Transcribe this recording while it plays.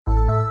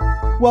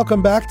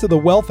Welcome back to the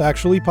Wealth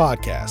Actually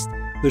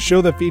podcast, the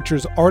show that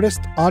features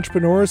artists,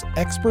 entrepreneurs,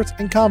 experts,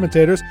 and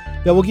commentators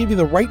that will give you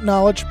the right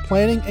knowledge,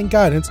 planning, and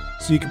guidance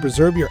so you can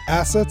preserve your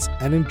assets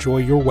and enjoy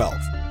your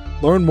wealth.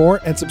 Learn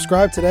more and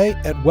subscribe today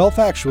at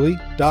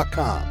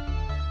wealthactually.com.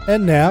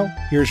 And now,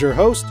 here's your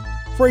host,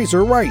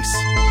 Fraser Rice.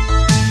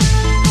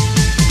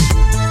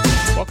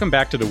 Welcome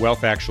back to the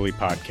Wealth Actually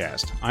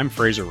podcast. I'm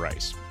Fraser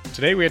Rice.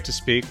 Today we have to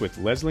speak with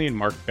Leslie and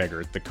Mark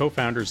Begert, the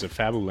co-founders of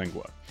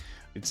Fabulingua.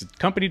 It's a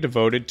company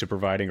devoted to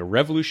providing a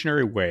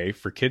revolutionary way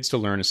for kids to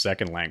learn a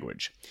second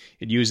language.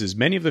 It uses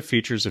many of the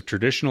features of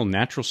traditional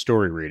natural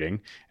story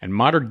reading and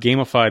modern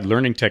gamified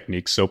learning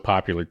techniques so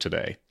popular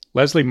today.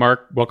 Leslie,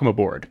 Mark, welcome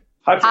aboard.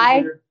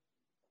 Hi.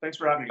 Thanks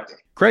for having me.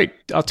 Great.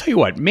 I'll tell you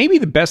what, maybe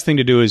the best thing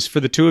to do is for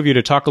the two of you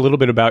to talk a little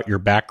bit about your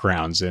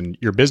backgrounds and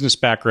your business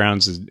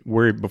backgrounds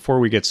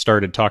before we get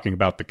started talking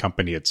about the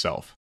company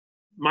itself.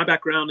 My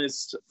background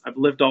is I've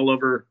lived all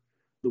over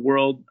the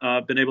world.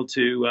 I've been able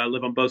to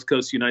live on both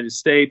coasts of the United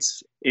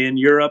States, in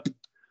Europe,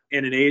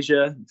 and in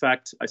Asia. In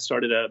fact, I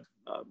started a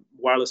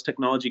wireless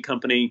technology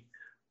company,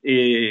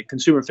 a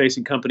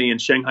consumer-facing company in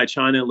Shanghai,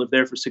 China, lived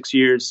there for 6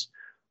 years,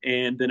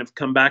 and then have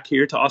come back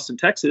here to Austin,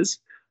 Texas.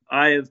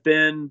 I have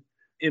been,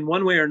 in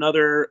one way or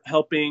another,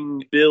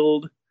 helping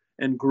build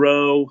and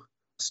grow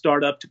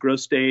startup to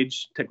growth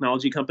stage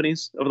technology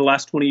companies over the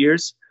last 20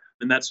 years.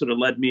 And that sort of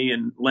led me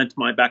and lent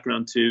my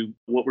background to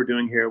what we're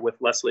doing here with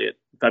Leslie at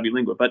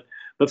Fabulingua. But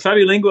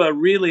Fabulingua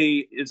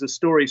really is a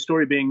story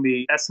being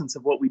the essence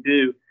of what we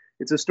do.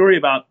 It's a story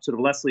about sort of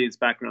Leslie's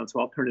background,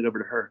 so I'll turn it over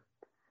to her.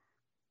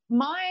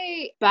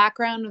 My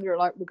background in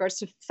regards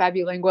to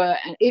Fabulingua,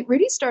 and it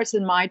really starts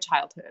in my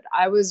childhood.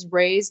 I was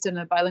raised in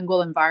a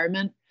bilingual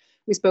environment.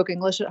 We spoke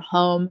English at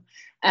home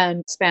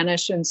and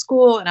Spanish in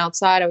school and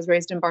outside. I was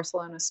raised in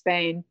Barcelona,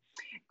 Spain,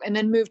 and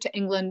then moved to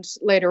England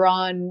later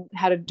on,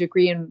 had a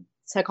degree in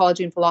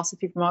psychology and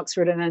philosophy from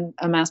Oxford, and then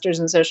a master's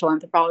in social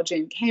anthropology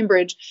in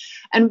Cambridge.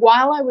 And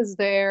while I was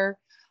there,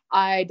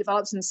 I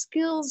developed some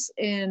skills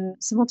in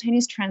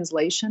simultaneous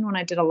translation when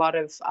I did a lot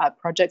of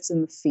projects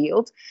in the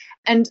field.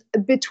 And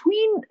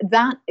between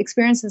that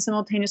experience in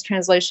simultaneous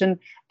translation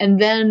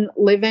and then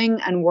living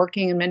and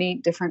working in many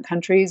different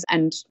countries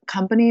and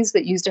companies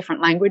that use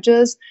different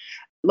languages,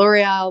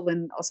 L'Oreal,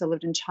 and also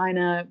lived in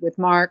China with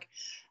Mark,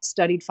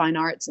 studied fine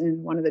arts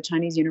in one of the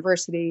Chinese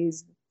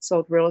universities,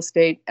 sold real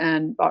estate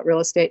and bought real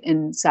estate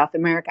in South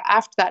America.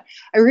 After that,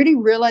 I really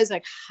realized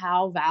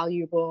how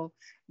valuable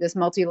this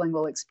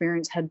multilingual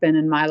experience had been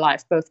in my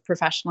life, both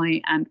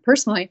professionally and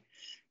personally.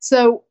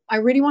 So I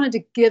really wanted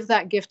to give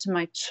that gift to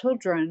my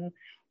children,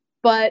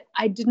 but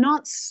I did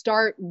not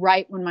start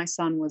right when my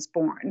son was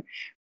born.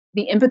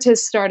 The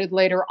impetus started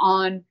later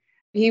on.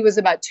 He was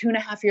about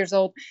 2.5 years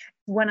old.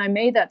 When I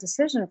made that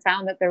decision,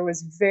 found that there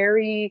was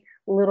very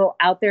little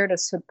out there to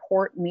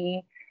support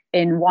me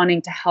in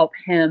wanting to help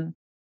him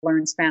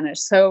learn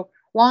Spanish. So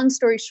long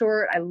story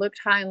short, I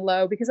looked high and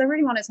low because I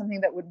really wanted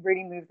something that would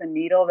really move the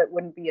needle, that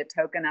wouldn't be a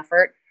token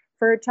effort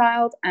for a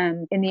child.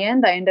 And in the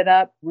end, I ended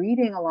up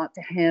reading a lot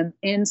to him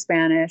in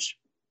Spanish,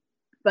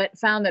 but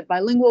found that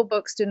bilingual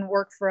books didn't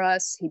work for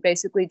us. He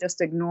basically just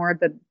ignored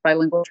the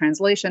bilingual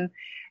translation.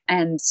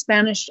 And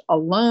Spanish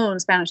alone,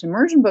 Spanish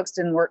immersion books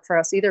didn't work for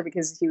us either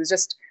because he was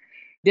just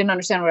didn't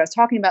understand what I was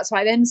talking about. So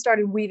I then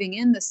started weaving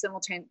in the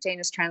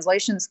simultaneous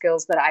translation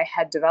skills that I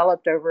had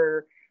developed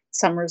over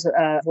summers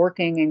of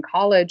working in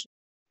college.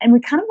 And we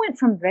kind of went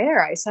from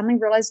there. I suddenly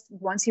realized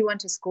once he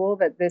went to school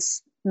that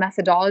this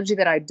methodology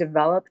that I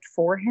developed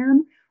for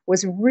him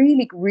was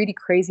really, really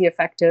crazy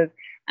effective.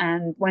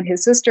 And when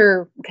his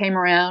sister came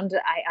around,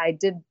 I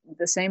did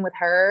the same with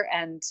her.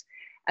 And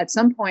at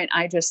some point,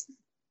 I just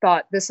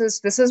thought, this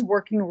is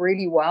working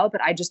really well,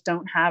 but I just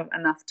don't have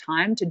enough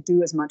time to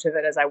do as much of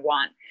it as I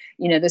want.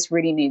 This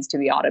really needs to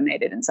be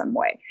automated in some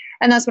way.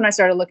 And that's when I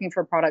started looking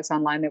for products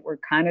online that were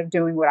kind of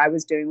doing what I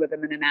was doing with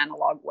them in an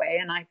analog way.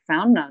 And I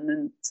found none.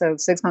 And so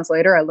 6 months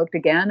later, I looked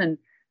again and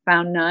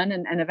found none.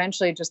 And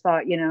eventually just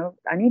thought,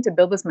 I need to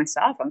build this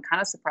myself. I'm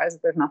kind of surprised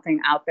that there's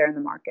nothing out there in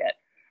the market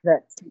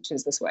that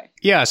teaches this way.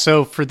 Yeah.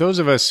 So for those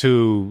of us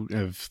who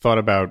have thought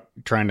about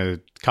trying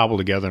to cobble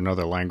together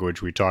another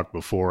language, we talked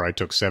before, I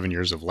took 7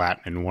 years of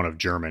Latin and 1 of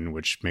German,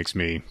 which makes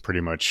me pretty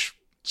much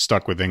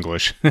stuck with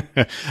English.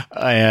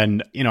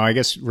 And, I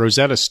guess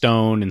Rosetta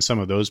Stone and some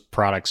of those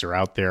products are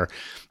out there.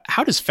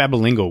 How does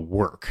Fabulingua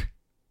work?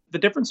 The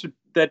difference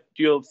that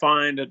you'll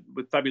find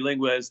with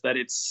Fabulingua is that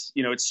it's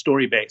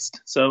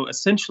story-based. So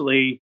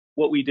essentially,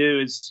 what we do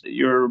is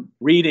you're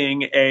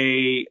reading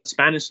a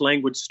Spanish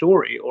language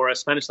story, or a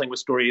Spanish language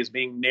story is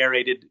being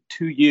narrated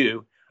to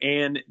you.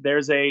 And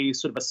there's a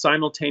sort of a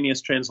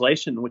simultaneous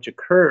translation which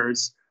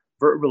occurs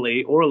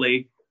verbally,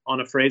 orally, on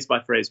a phrase by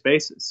phrase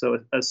basis. So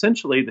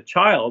essentially the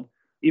child,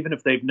 even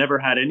if they've never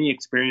had any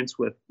experience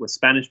with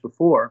Spanish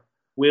before,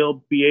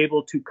 will be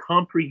able to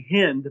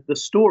comprehend the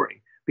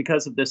story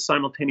because of this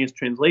simultaneous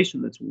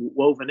translation that's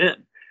woven in.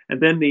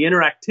 And then the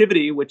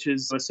interactivity, which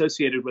is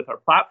associated with our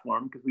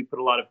platform, because we put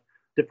a lot of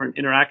different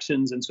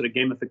interactions and sort of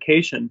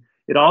gamification,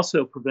 it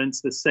also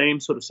prevents the same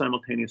sort of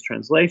simultaneous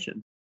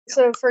translation.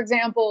 So, for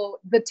example,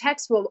 the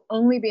text will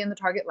only be in the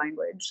target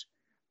language.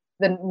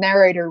 The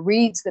narrator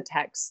reads the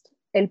text.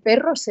 El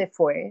perro se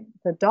fue,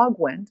 the dog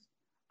went,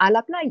 a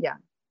la playa,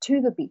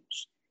 to the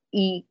beach,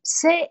 y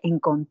se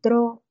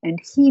encontró, and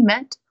he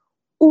met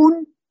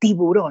un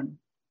tiburón,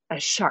 a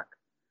shark.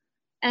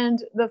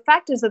 And the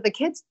fact is that the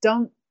kids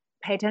don't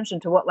pay attention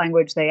to what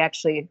language they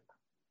actually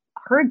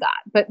heard that.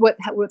 But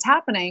what's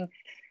happening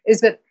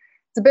is that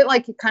it's a bit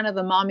like kind of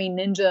the mommy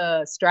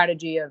ninja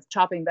strategy of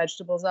chopping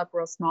vegetables up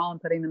real small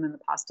and putting them in the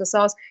pasta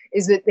sauce,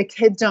 is that the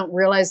kids don't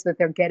realize that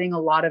they're getting a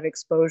lot of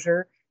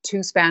exposure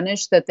to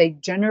Spanish that they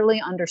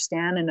generally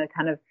understand in a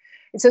kind of,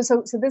 so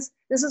this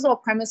is all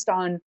premised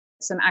on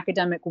some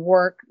academic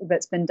work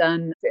that's been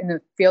done in the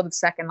field of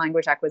second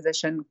language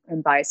acquisition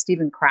and by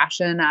Stephen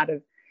Krashen out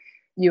of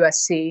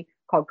USC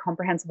called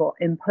comprehensible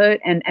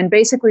input. And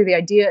basically the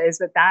idea is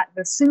that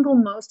the single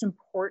most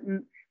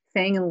important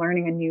thing in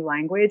learning a new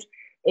language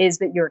is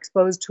that you're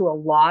exposed to a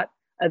lot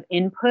of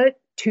input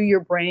to your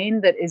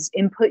brain that is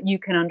input you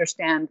can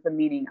understand the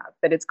meaning of,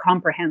 that it's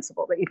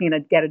comprehensible, that you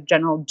can get a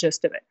general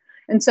gist of it.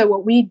 And so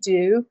what we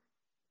do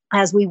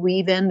as we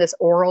weave in this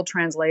oral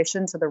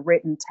translation to the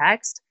written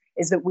text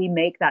is that we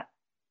make that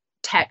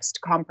text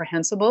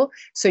comprehensible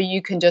so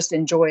you can just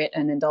enjoy it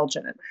and indulge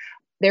in it.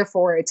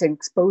 Therefore, it's an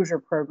exposure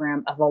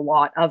program of a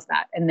lot of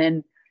that. And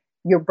then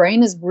your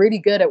brain is really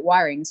good at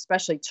wiring,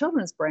 especially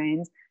children's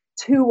brains,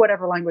 to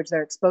whatever language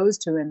they're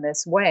exposed to in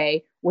this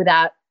way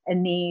without a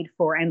need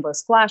for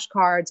endless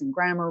flashcards and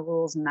grammar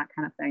rules and that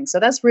kind of thing. So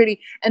that's really,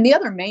 and the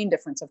other main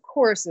difference, of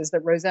course, is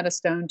that Rosetta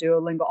Stone,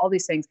 Duolingo, all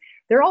these things,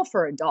 they're all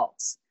for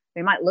adults.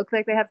 They might look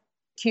like they have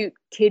cute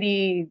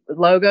kitty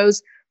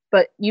logos,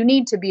 but you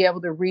need to be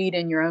able to read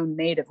in your own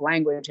native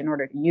language in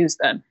order to use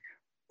them.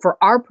 For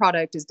our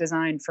product is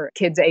designed for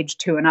kids age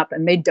 2 and up,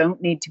 and they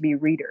don't need to be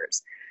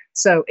readers.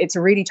 So it's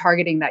really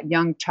targeting that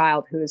young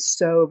child who is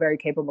so very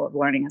capable of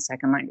learning a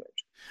second language.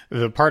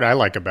 The part I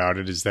like about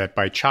it is that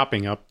by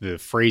chopping up the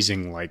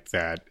phrasing like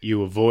that,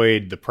 you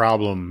avoid the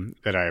problem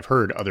that I've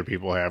heard other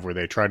people have where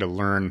they try to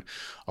learn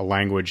a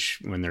language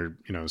when they're,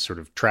 sort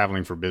of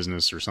traveling for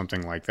business or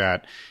something like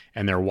that,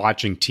 and they're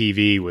watching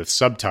TV with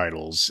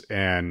subtitles,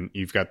 and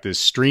you've got this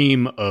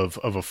stream of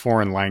a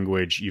foreign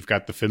language, you've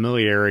got the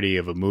familiarity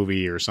of a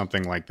movie or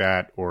something like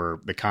that,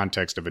 or the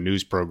context of a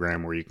news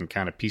program where you can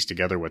kind of piece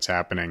together what's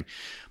happening,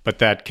 but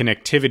that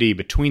connectivity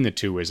between the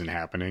two isn't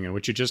happening, and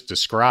what you just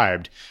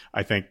described,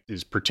 I think,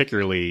 is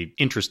particularly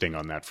interesting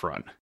on that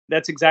front.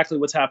 That's exactly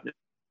what's happening.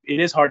 It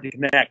is hard to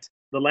connect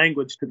the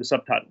language to the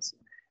subtitles.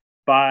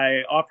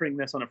 By offering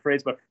this on a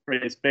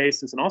phrase-by-phrase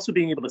basis and also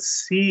being able to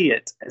see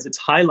it as it's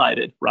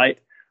highlighted, right,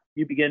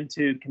 you begin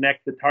to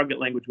connect the target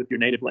language with your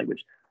native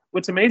language.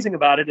 What's amazing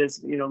about it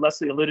is,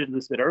 Leslie alluded to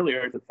this a bit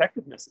earlier, the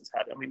effectiveness it's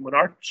had. I mean, when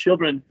our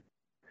children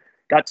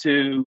got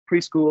to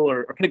preschool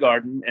or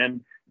kindergarten,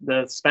 and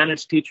the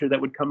Spanish teacher that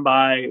would come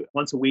by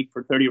once a week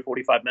for 30 or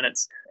 45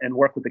 minutes and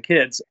work with the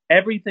kids,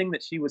 everything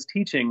that she was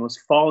teaching was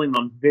falling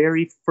on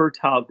very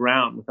fertile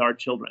ground with our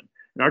children.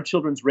 And our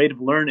children's rate of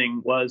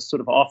learning was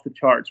sort of off the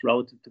charts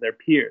relative to their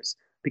peers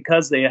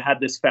because they had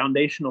this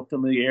foundational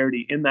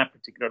familiarity in that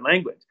particular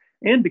language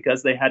and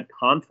because they had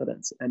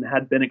confidence and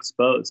had been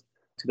exposed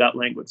to that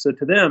language. So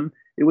to them,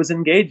 it was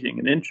engaging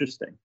and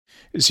interesting.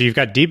 So you've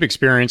got deep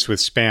experience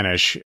with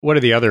Spanish. What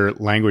are the other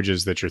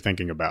languages that you're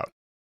thinking about?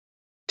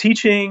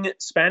 Teaching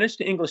Spanish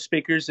to English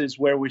speakers is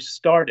where we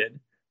started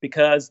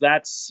because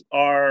that's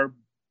our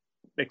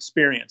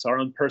experience, our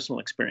own personal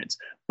experience.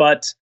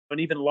 But an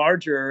even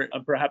larger,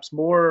 perhaps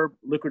more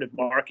lucrative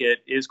market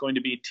is going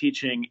to be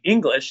teaching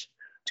English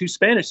to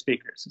Spanish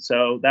speakers.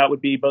 So that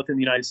would be both in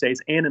the United States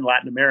and in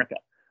Latin America.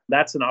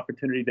 That's an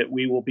opportunity that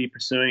we will be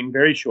pursuing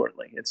very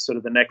shortly. It's sort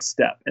of the next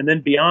step. And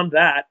then beyond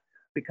that,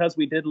 because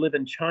we did live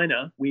in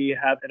China, we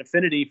have an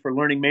affinity for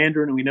learning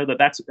Mandarin, and we know that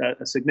that's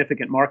a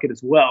significant market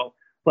as well.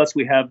 Plus,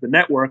 we have the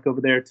network over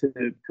there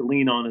to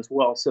lean on as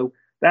well. So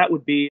that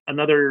would be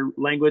another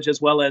language,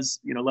 as well as,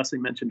 Leslie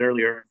mentioned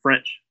earlier,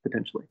 French,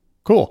 potentially.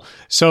 Cool.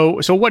 So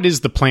what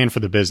is the plan for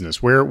the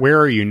business? Where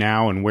are you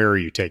now and where are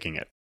you taking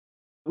it?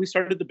 We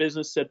started the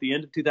business at the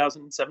end of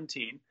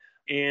 2017,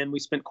 and we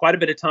spent quite a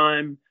bit of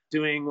time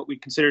doing what we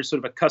consider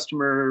sort of a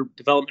customer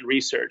development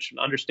research and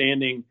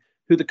understanding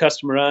who the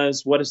customer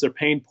is, what is their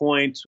pain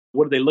point,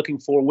 what are they looking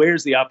for,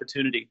 where's the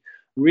opportunity,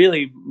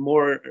 really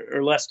more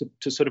or less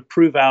to sort of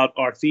prove out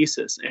our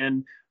thesis.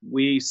 And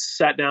we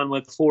sat down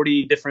with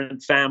 40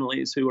 different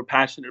families who were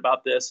passionate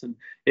about this, and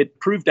it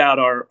proved out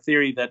our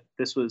theory that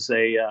this was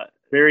a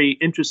very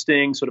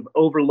interesting, sort of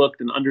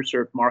overlooked and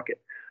underserved market.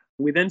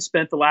 We then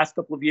spent the last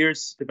couple of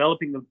years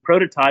developing the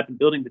prototype and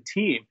building the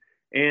team.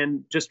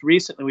 And just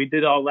recently, we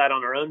did all that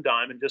on our own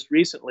dime. And just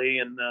recently,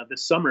 in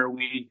this summer,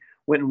 we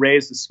went and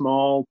raised a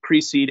small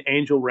pre-seed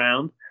angel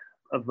round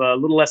of a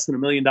little less than $1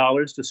 million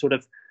to sort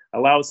of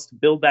allow us to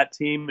build that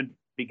team and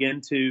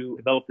begin to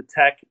develop the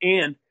tech.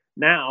 And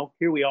now,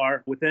 here we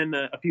are. Within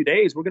a few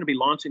days, we're going to be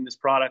launching this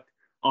product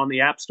on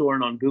the App Store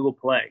and on Google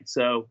Play.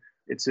 So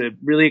it's a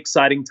really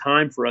exciting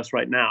time for us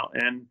right now.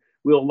 And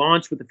We'll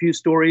launch with a few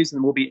stories,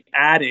 and we'll be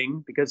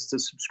adding, because it's a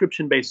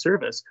subscription-based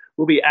service,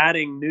 we'll be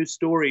adding new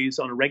stories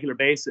on a regular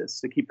basis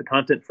to keep the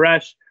content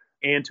fresh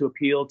and to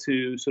appeal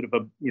to sort of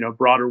a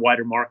broader,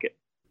 wider market.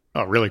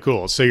 Oh, really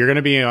cool. So you're going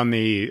to be on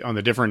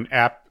the different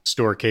app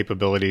store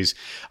capabilities.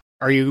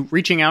 Are you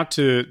reaching out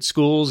to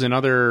schools and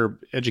other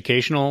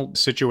educational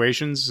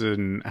situations,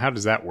 and how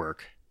does that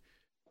work?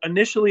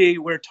 Initially,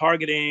 we're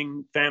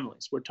targeting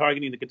families. We're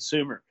targeting the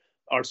consumer.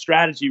 Our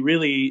strategy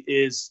really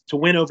is to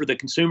win over the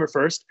consumer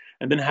first,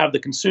 and then have the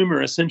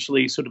consumer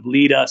essentially sort of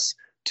lead us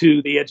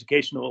to the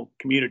educational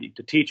community,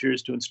 to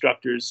teachers, to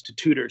instructors, to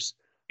tutors.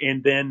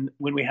 And then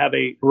when we have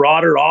a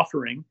broader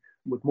offering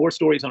with more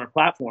stories on our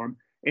platform,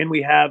 and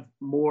we have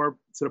more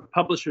sort of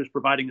publishers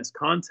providing us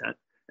content,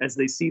 as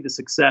they see the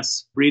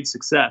success breed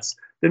success,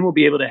 then we'll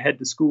be able to head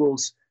to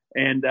schools.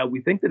 And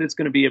we think that it's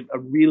going to be a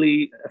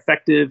really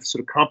effective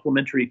sort of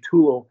complementary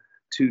tool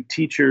to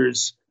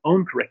teachers'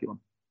 own curriculum.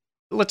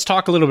 Let's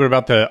talk a little bit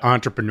about the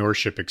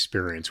entrepreneurship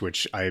experience,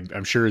 which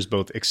I'm sure is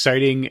both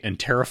exciting and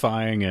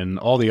terrifying and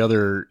all the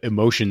other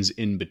emotions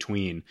in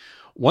between.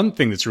 One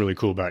thing that's really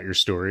cool about your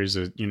story is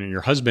that,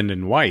 your husband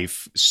and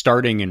wife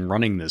starting and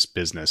running this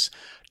business.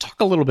 Talk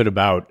a little bit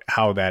about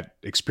how that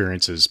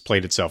experience has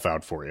played itself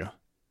out for you.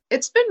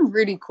 It's been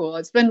really cool.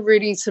 It's been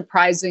really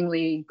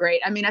surprisingly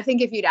great. I mean, I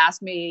think if you'd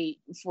asked me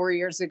 4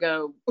 years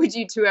ago, would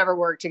you two ever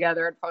work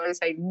together? I'd probably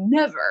say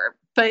never.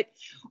 But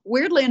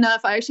weirdly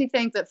enough, I actually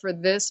think that for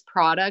this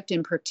product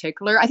in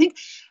particular, I think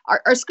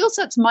our skill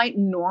sets might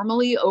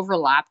normally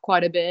overlap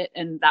quite a bit,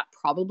 and that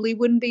probably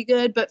wouldn't be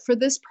good. But for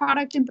this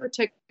product in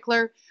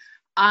particular,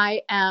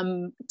 I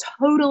am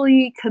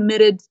totally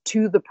committed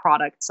to the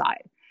product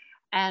side.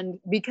 And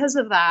because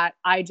of that,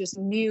 I just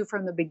knew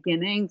from the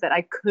beginning that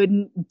I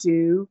couldn't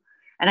do,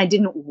 and I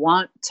didn't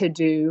want to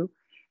do,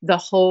 the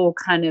whole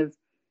kind of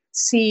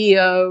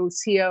CEO,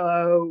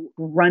 COO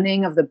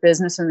running of the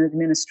business and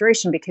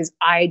administration, because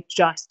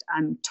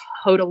I'm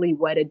totally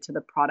wedded to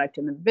the product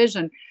and the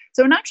vision.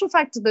 So in actual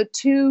fact, the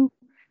two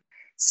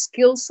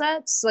skill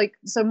sets,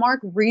 so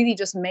Mark really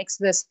just makes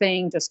this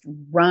thing just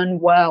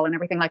run well and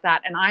everything like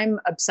that. And I'm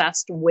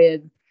obsessed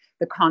with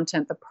the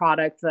content, the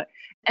product,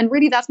 and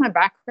really that's my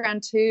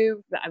background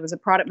too. I was a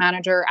product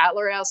manager at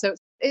L'Oreal, so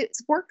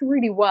it's worked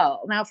really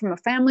well. Now, from a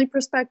family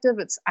perspective,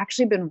 it's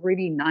actually been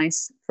really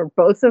nice for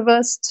both of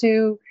us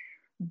to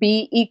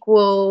be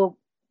equal,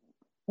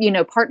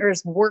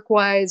 partners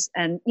work-wise,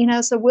 and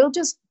so we'll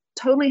just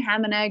totally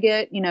ham and egg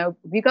it.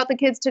 You got the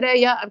kids today?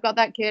 Yeah, I've got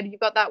that kid. You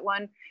got that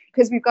one,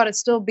 because we've got to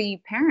still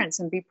be parents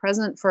and be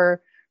present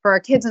for our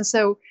kids, and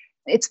so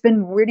it's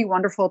been really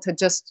wonderful to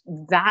just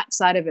that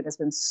side of it has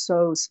been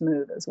so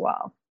smooth as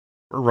well.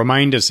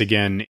 Remind us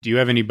again, do you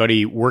have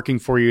anybody working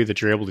for you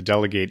that you're able to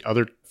delegate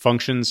other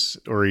functions,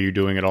 or are you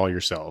doing it all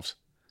yourselves?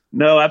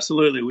 No,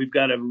 absolutely. We've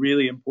got a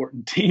really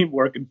important team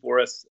working for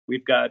us.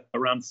 We've got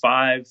around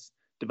 5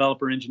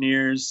 developer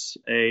engineers,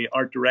 a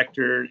art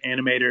director,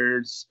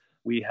 animators.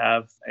 We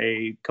have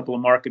a couple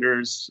of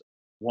marketers,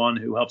 one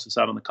who helps us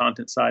out on the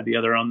content side, the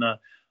other on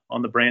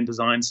the brand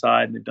design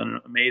side, and they've done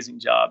an amazing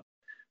job.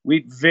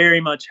 We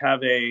very much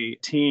have a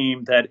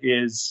team that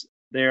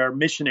they're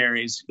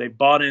missionaries. They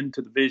bought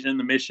into the vision,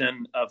 the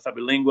mission of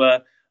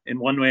Fabilingua. In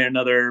one way or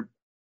another,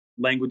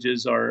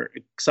 languages are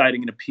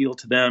exciting and appeal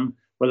to them,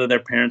 whether they're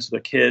parents or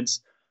their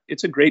kids.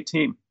 It's a great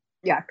team.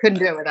 Yeah, couldn't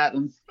do it without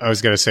them. I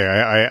was going to say,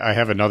 I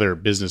have another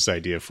business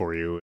idea for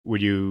you.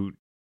 Would you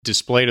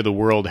display to the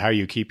world how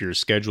you keep your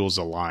schedules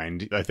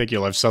aligned? I think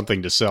you'll have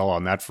something to sell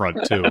on that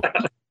front too.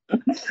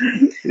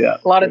 Yeah.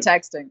 A lot of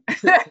texting.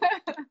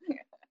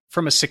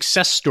 From a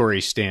success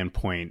story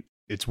standpoint,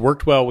 it's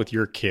worked well with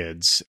your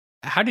kids.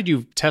 How did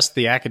you test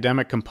the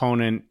academic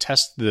component,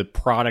 test the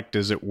product,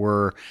 as it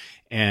were,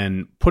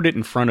 and put it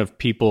in front of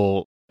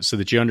people so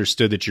that you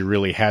understood that you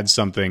really had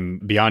something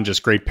beyond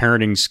just great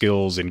parenting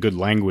skills and good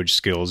language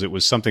skills? It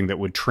was something that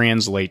would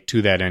translate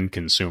to that end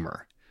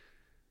consumer.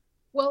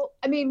 Well,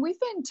 I mean, we've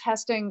been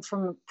testing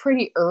from a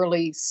pretty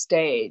early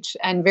stage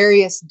and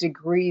various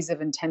degrees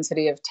of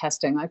intensity of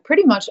testing,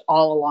 pretty much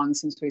all along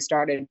since we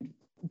started,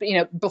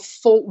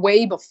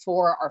 way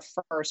before our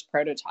first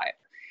prototype.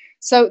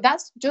 So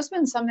that's just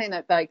been something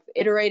that,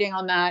 iterating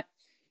on that.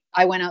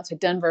 I went out to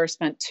Denver,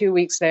 spent 2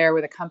 weeks there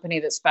with a company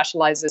that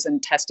specializes in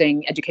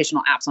testing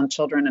educational apps on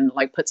children, and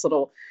puts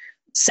little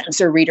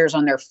sensor readers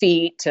on their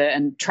feet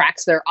and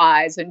tracks their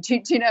eyes. And,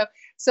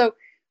 so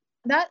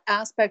that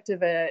aspect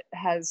of it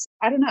has,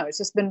 it's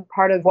just been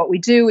part of what we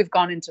do. We've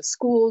gone into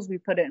schools, we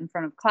put it in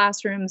front of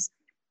classrooms,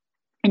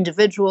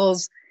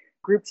 individuals,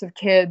 groups of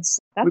kids.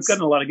 We've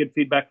gotten a lot of good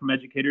feedback from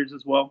educators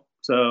as well.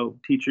 So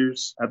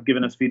teachers have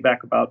given us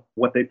feedback about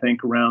what they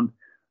think around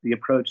the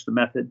approach, the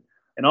method.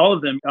 And all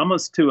of them,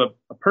 almost to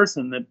a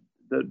person, that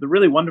the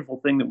really wonderful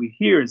thing that we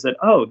hear is that,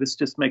 oh, this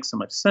just makes so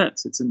much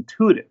sense. It's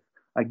intuitive.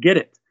 I get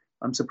it.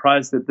 I'm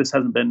surprised that this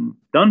hasn't been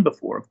done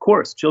before. Of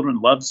course,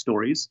 children love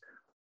stories.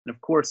 And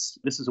of course,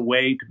 this is a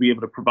way to be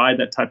able to provide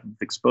that type of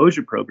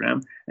exposure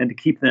program and to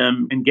keep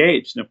them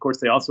engaged. And of course,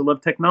 they also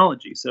love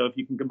technology. So if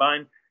you can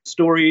combine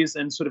stories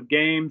and sort of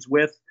games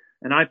with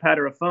an iPad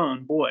or a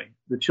phone, boy,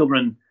 the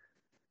children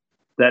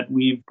that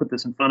we've put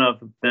this in front of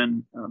have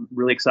been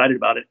really excited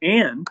about it.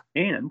 And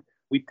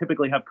we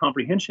typically have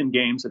comprehension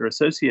games that are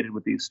associated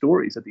with these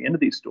stories at the end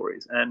of these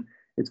stories. And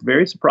it's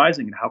very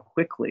surprising how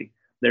quickly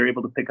they're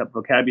able to pick up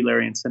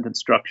vocabulary and sentence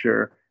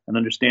structure and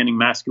understanding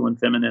masculine,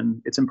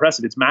 feminine. It's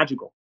impressive. It's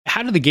magical.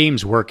 How do the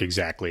games work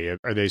exactly?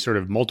 Are they sort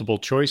of multiple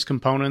choice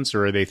components,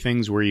 or are they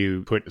things where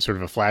you put sort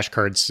of a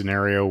flashcard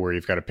scenario where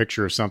you've got a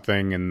picture of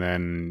something and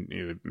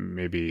then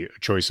maybe a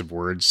choice of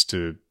words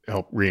to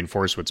help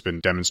reinforce what's been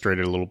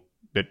demonstrated a little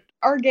bit?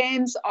 Our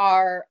games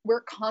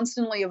we're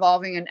constantly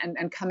evolving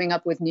and coming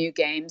up with new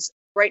games.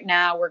 Right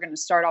now, we're going to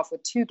start off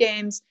with 2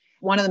 games.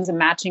 One of them is a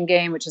matching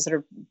game, which is sort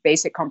of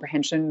basic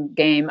comprehension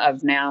game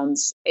of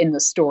nouns in the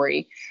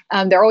story.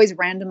 They're always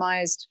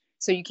randomized,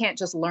 so you can't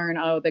just learn,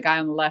 the guy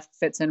on the left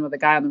fits in with the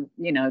guy on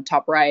the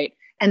top right.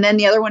 And then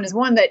the other one is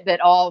one that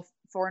all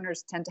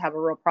foreigners tend to have a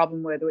real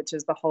problem with, which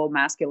is the whole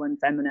masculine,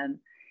 feminine,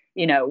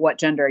 what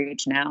gender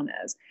each noun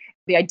is.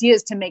 The idea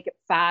is to make it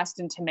fast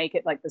and to make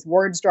it like this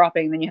words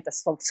dropping. Then you have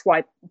to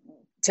swipe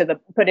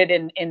put it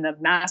in the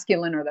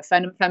masculine or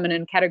the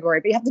feminine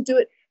category, but you have to do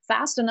it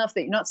fast enough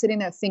that you're not sitting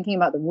there thinking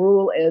about the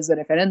rule is that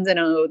if it ends in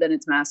O, then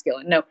it's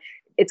masculine. No,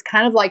 it's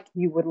kind of like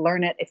you would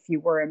learn it if you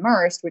were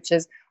immersed, which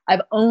is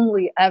I've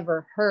only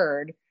ever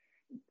heard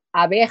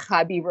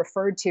abeja be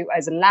referred to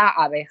as la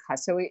abeja.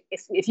 So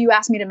if you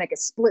ask me to make a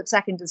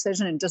split-second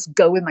decision and just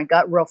go with my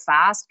gut real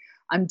fast,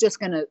 I'm just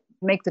going to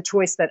make the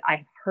choice that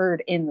I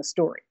heard in the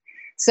story.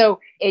 So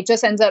it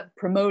just ends up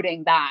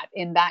promoting that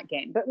in that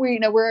game. But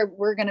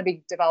we're going to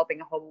be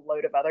developing a whole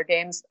load of other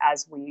games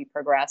as we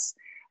progress.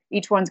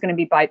 Each one's going to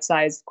be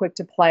bite-sized, quick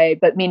to play,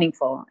 but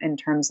meaningful in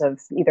terms of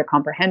either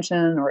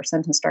comprehension or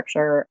sentence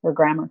structure or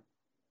grammar.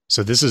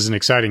 So this is an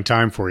exciting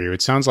time for you.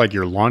 It sounds like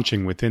you're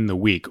launching within the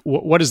week.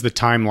 What does the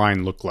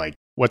timeline look like?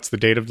 What's the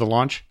date of the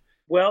launch?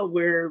 Well,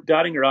 we're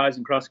dotting our I's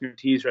and crossing our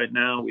T's right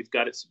now. We've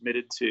got it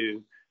submitted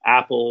to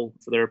Apple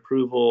for their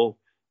approval.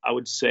 I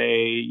would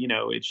say,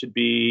 it should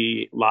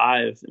be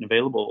live and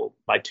available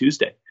by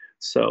Tuesday.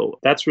 So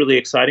that's really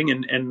exciting.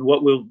 And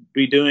what we'll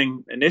be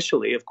doing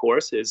initially, of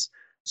course, is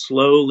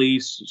slowly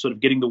sort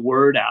of getting the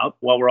word out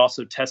while we're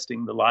also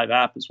testing the live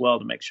app as well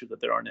to make sure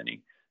that there aren't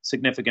any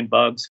significant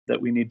bugs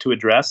that we need to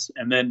address.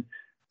 And then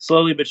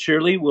slowly but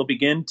surely, we'll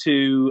begin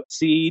to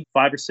seed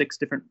 5 or 6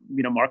 different,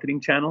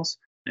 marketing channels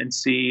and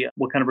see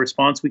what kind of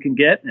response we can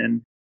get.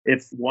 And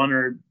if one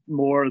or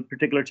more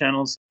particular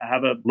channels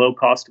have a low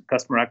cost of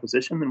customer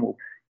acquisition, then we'll,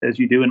 as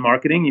you do in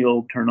marketing,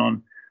 you'll turn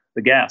on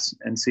the gas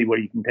and see where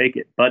you can take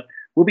it. But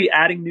we'll be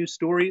adding new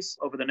stories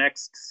over the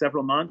next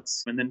several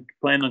months and then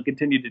plan on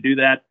continuing to do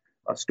that,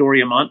 a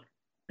story a month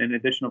and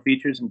additional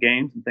features and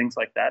games and things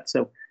like that.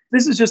 So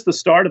this is just the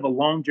start of a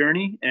long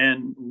journey.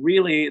 And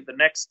really the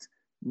next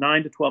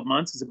 9 to 12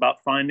 months is about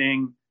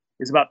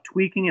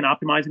tweaking and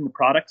optimizing the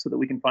product so that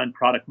we can find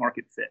product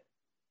market fit.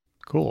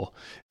 Cool.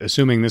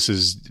 Assuming this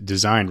is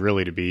designed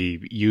really to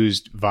be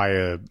used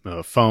via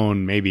a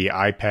phone, maybe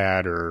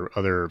iPad or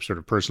other sort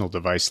of personal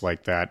device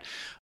like that,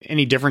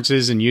 any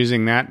differences in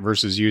using that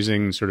versus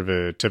using sort of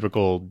a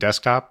typical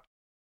desktop?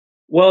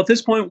 Well, at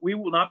this point, we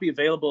will not be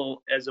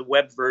available as a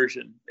web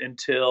version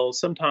until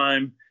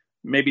sometime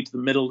maybe to the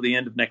middle of the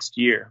end of next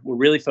year. We're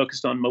really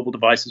focused on mobile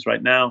devices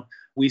right now.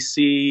 We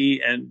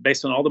see, and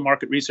based on all the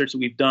market research that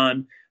we've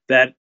done,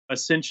 that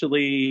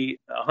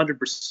essentially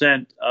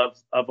 100%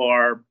 of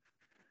our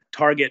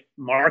target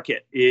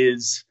market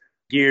is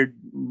geared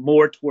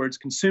more towards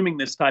consuming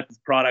this type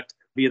of product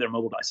via their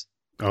mobile device.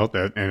 Oh,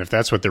 and if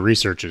that's what the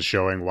research is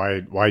showing,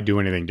 why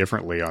do anything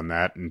differently on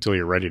that until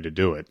you're ready to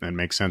do it? That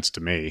makes sense to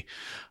me.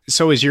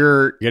 So as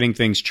you're getting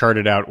things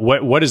charted out,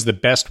 what is the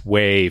best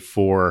way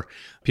for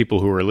people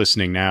who are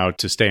listening now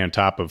to stay on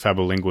top of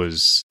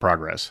Fabulingua's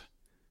progress?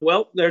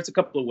 Well, there's a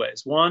couple of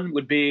ways. One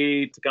would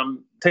be to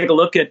come take a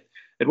look at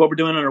what we're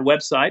doing on our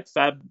website,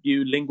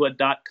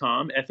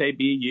 fabulingua.com,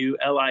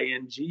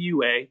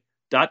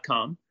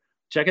 FABULINGUA.com.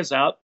 Check us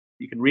out.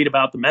 You can read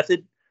about the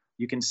method.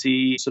 You can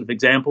see sort of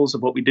examples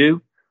of what we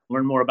do,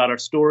 learn more about our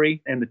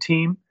story and the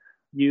team.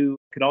 You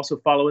could also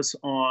follow us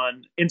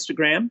on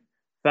Instagram.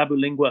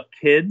 Fabulingua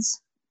Kids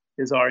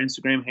is our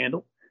Instagram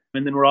handle.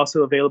 And then we're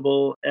also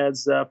available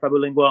as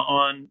Fabulingua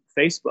on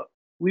Facebook.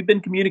 We've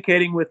been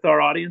communicating with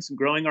our audience and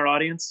growing our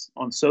audience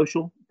on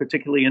social,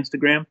 particularly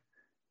Instagram.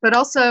 But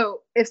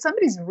also, if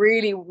somebody's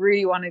really,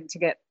 really wanting to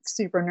get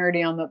super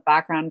nerdy on the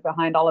background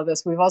behind all of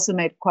this, we've also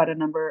made quite a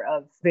number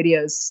of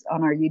videos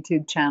on our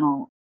YouTube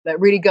channel that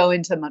really go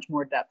into much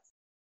more depth.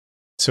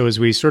 So as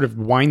we sort of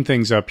wind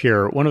things up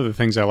here, one of the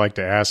things I like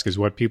to ask is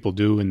what people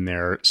do in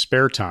their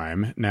spare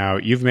time. Now,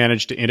 you've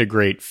managed to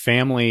integrate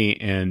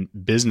family and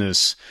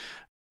business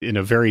in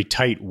a very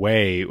tight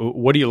way.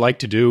 What do you like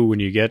to do when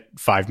you get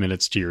 5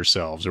 minutes to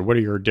yourselves, or what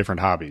are your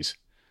different hobbies?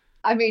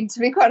 I mean, to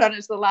be quite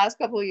honest, the last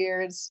couple of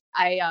years,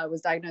 I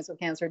was diagnosed with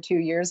cancer 2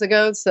 years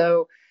ago.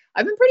 So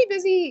I've been pretty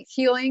busy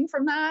healing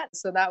from that.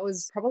 So that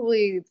was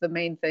probably the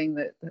main thing,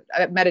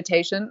 that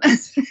meditation.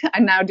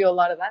 I now do a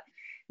lot of that.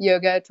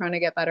 Yoga, trying to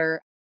get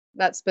better.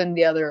 That's been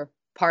the other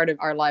part of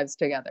our lives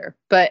together.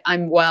 But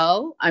I'm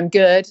well, I'm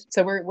good.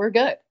 So we're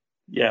good.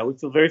 Yeah, we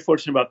feel very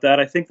fortunate about that.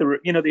 I think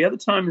the other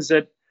time is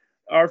that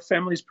our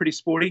family is pretty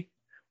sporty.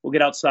 We'll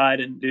get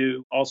outside and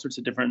do all sorts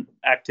of different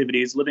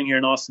activities. Living here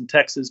in Austin,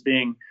 Texas,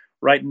 being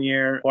right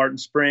near Barton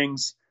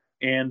Springs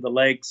and the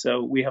lake.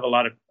 So we have a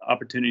lot of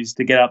opportunities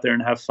to get out there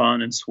and have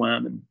fun and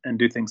swim and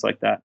do things like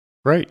that.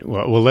 Great.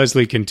 Well,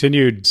 Leslie,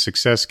 continued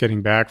success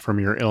getting back from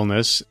your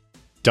illness.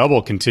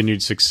 Double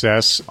continued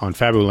success on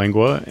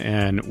Fabulingua,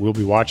 and we'll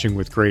be watching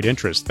with great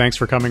interest. Thanks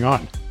for coming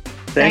on.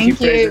 Thank you,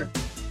 Fraser.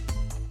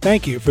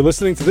 Thank you for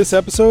listening to this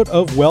episode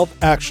of Wealth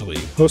Actually,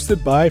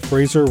 hosted by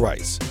Fraser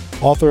Rice,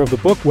 author of the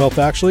book Wealth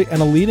Actually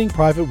and a leading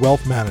private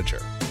wealth manager.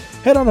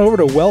 Head on over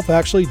to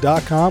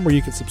wealthactually.com where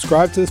you can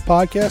subscribe to this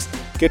podcast,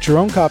 get your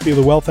own copy of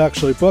the Wealth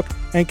Actually book,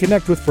 and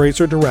connect with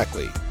Fraser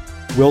directly.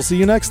 We'll see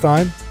you next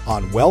time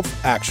on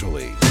Wealth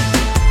Actually.